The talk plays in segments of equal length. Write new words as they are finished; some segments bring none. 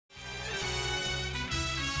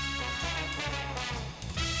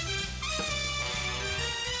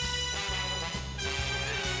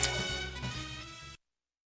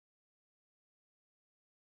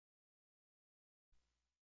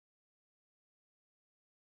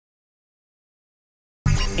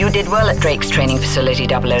You did well at Drake's training facility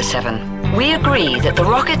 007. We agree that the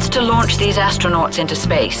rockets to launch these astronauts into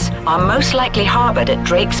space are most likely harbored at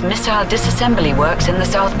Drake's missile disassembly works in the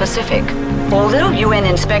South Pacific. Although UN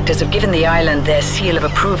inspectors have given the island their seal of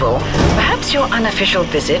approval, perhaps your unofficial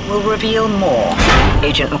visit will reveal more.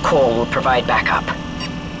 Agent McCall will provide backup.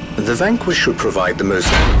 The Vanquish should provide the most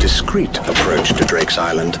discreet approach to Drake's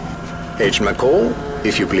Island. Agent McCall,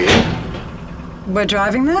 if you please. We're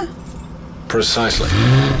driving there? Precisely.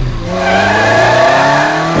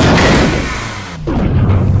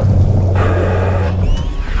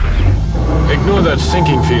 Ignore that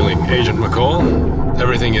sinking feeling, Agent McCall.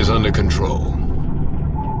 Everything is under control.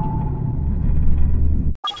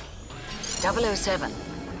 007,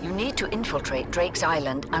 you need to infiltrate Drake's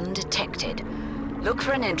Island undetected. Look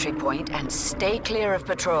for an entry point and stay clear of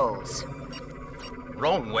patrols.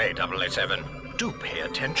 Wrong way, 007. Do pay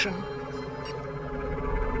attention.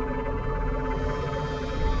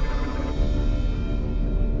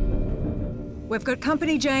 We've got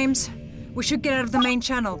company, James. We should get out of the main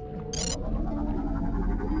channel.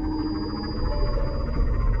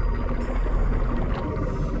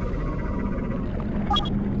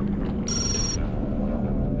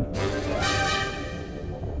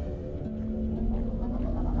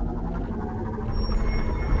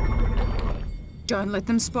 Don't let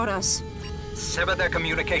them spot us. Sever their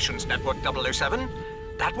communications network, 007.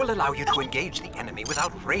 That will allow you to engage the enemy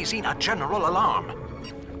without raising a general alarm.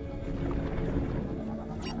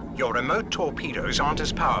 Your remote torpedoes aren't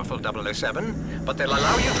as powerful, 007, but they'll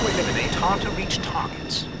allow you to eliminate hard-to-reach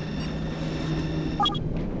targets.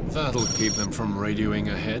 That'll keep them from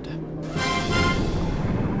radioing ahead.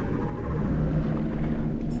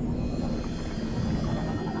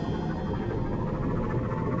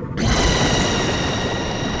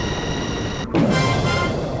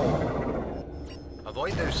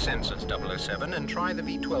 Avoid those sensors, 007, and try the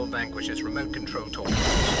V-12 Vanquish's remote control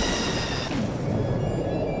torpedoes.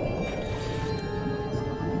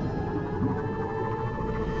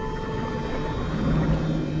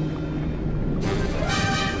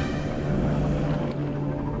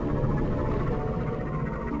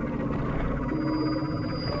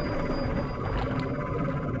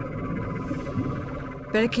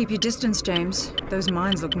 Better keep your distance, James. Those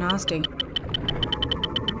mines look nasty.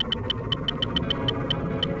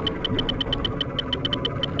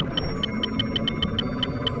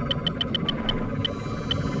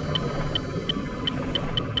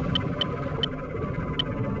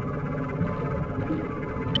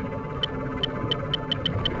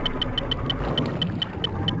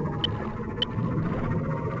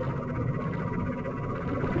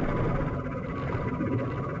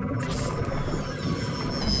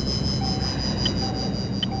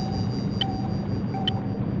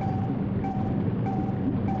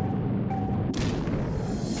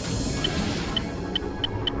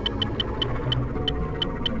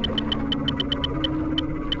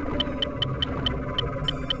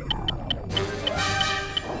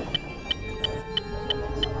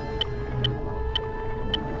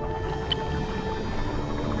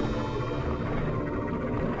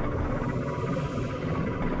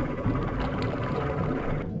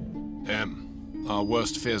 Our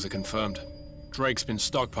worst fears are confirmed. Drake's been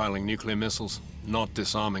stockpiling nuclear missiles, not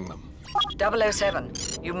disarming them. 007,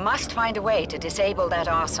 you must find a way to disable that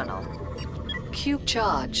arsenal. Cube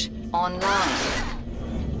charge online.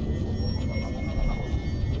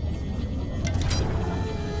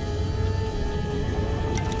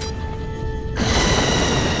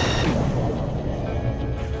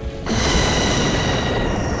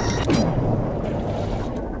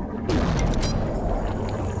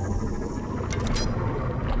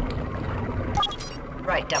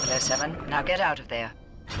 Right, 007. Now get out of there.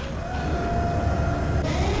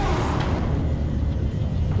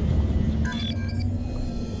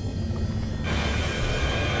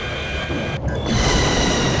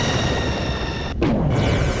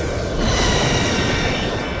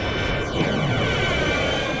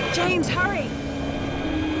 James, hurry!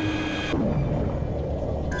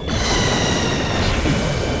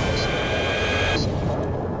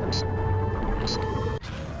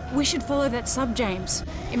 We should follow that sub, James.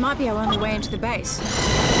 It might be our only way into the base.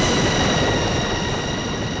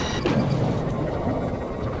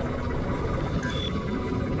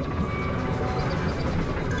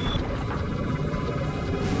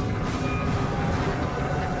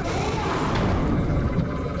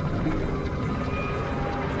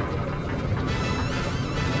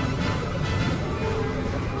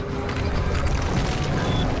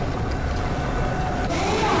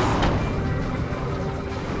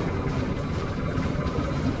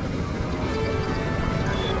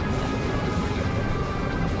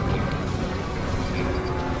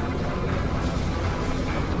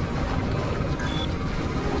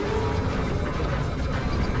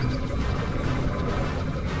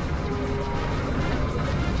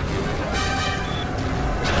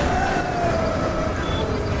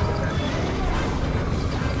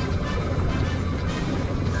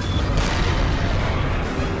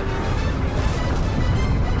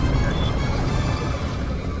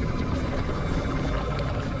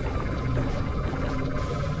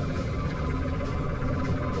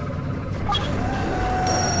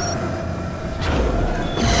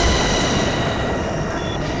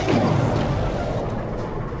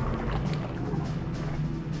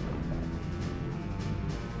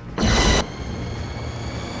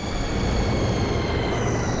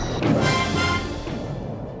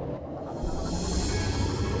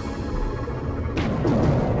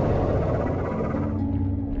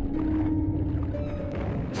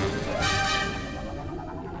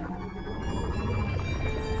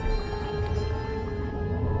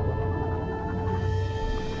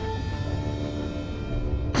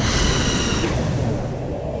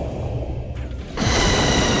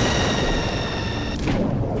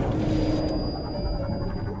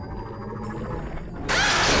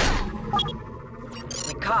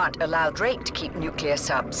 allow Drake to keep nuclear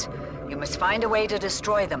subs. You must find a way to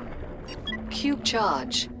destroy them. Cube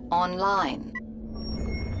charge online.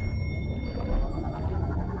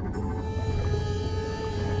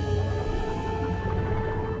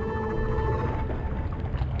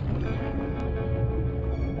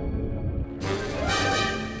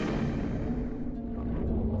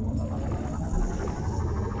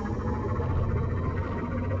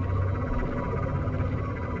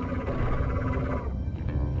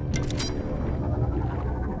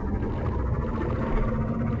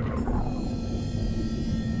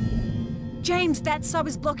 James, that sub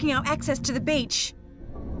is blocking our access to the beach.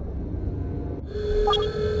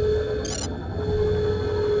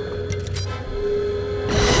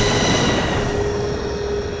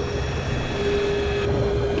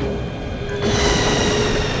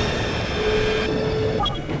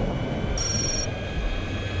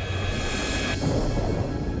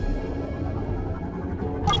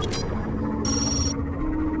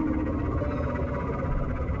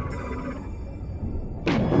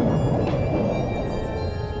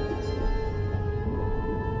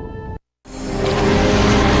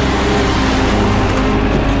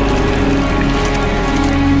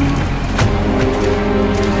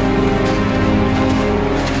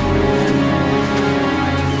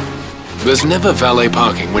 There's never valet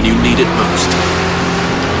parking when you need it most.